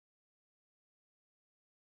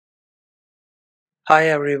Hi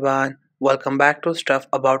everyone, welcome back to Stuff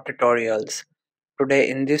About Tutorials. Today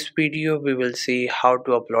in this video we will see how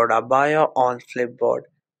to upload a bio on Flipboard.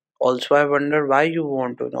 Also I wonder why you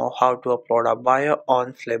want to know how to upload a bio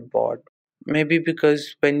on Flipboard. Maybe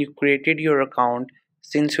because when you created your account,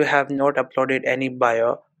 since you have not uploaded any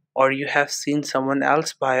bio or you have seen someone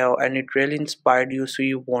else's bio and it really inspired you so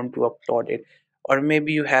you want to upload it. Or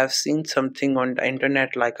maybe you have seen something on the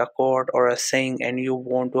internet like a quote or a saying and you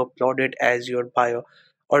want to upload it as your bio.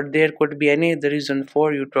 Or there could be any other reason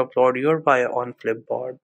for you to upload your bio on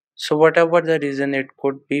Flipboard. So whatever the reason it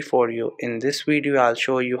could be for you, in this video I'll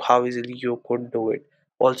show you how easily you could do it.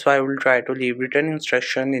 Also, I will try to leave written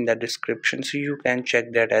instruction in the description so you can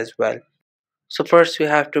check that as well. So first you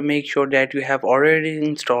have to make sure that you have already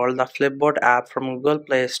installed the Flipboard app from Google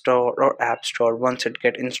Play Store or App Store. Once it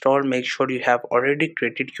gets installed, make sure you have already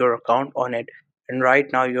created your account on it and right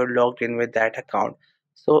now you're logged in with that account.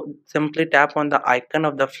 So simply tap on the icon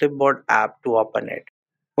of the Flipboard app to open it.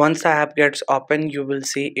 Once the app gets open, you will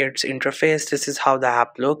see its interface. This is how the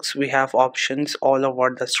app looks. We have options all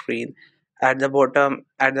over the screen. At the bottom,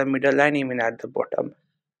 at the middle, and even at the bottom.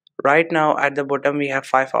 Right now, at the bottom, we have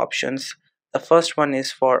five options. The first one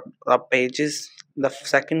is for the pages, the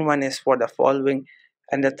second one is for the following,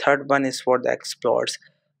 and the third one is for the explores.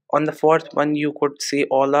 On the fourth one, you could see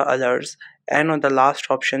all the others, and on the last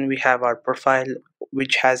option, we have our profile,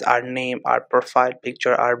 which has our name, our profile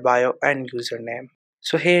picture, our bio, and username.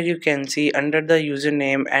 So here you can see under the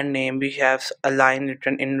username and name we have a line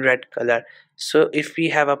written in red color. So if we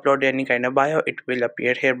have uploaded any kind of bio it will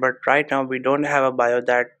appear here, but right now we don't have a bio,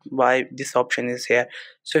 that why this option is here.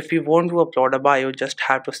 So if you want to upload a bio, just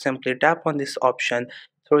have to simply tap on this option.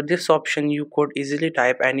 Through this option you could easily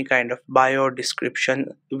type any kind of bio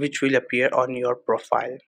description which will appear on your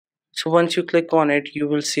profile. So once you click on it, you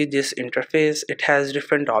will see this interface. It has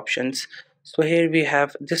different options. So here we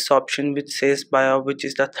have this option which says bio, which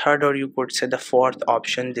is the third or you could say the fourth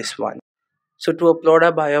option, this one. So to upload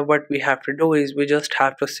a bio, what we have to do is we just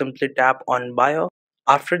have to simply tap on bio.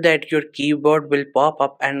 After that your keyboard will pop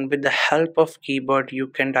up and with the help of keyboard you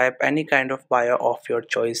can type any kind of bio of your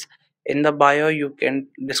choice. In the bio you can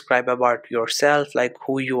describe about yourself, like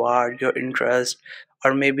who you are, your interest,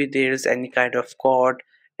 or maybe there is any kind of quote,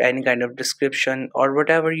 any kind of description, or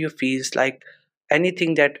whatever you feel like,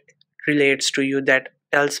 anything that relates to you, that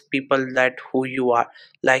tells people that who you are,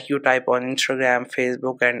 like you type on Instagram,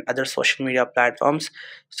 Facebook and other social media platforms.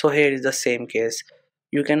 So here is the same case.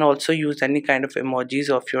 You can also use any kind of emojis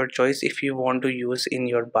of your choice if you want to use in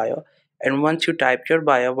your bio. And once you type your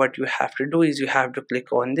bio, what you have to do is you have to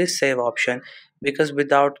click on this save option, because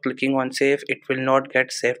without clicking on save it will not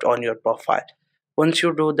get saved on your profile. Once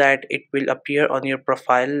you do that, it will appear on your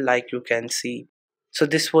profile like you can see. So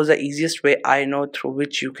this was the easiest way I know through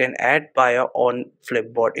which you can add bio on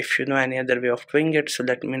Flipboard. If you know any other way of doing it, so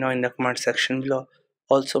let me know in the comment section below.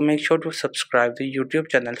 Also make sure to subscribe the YouTube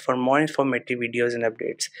channel for more informative videos and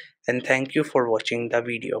updates. And thank you for watching the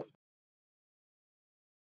video.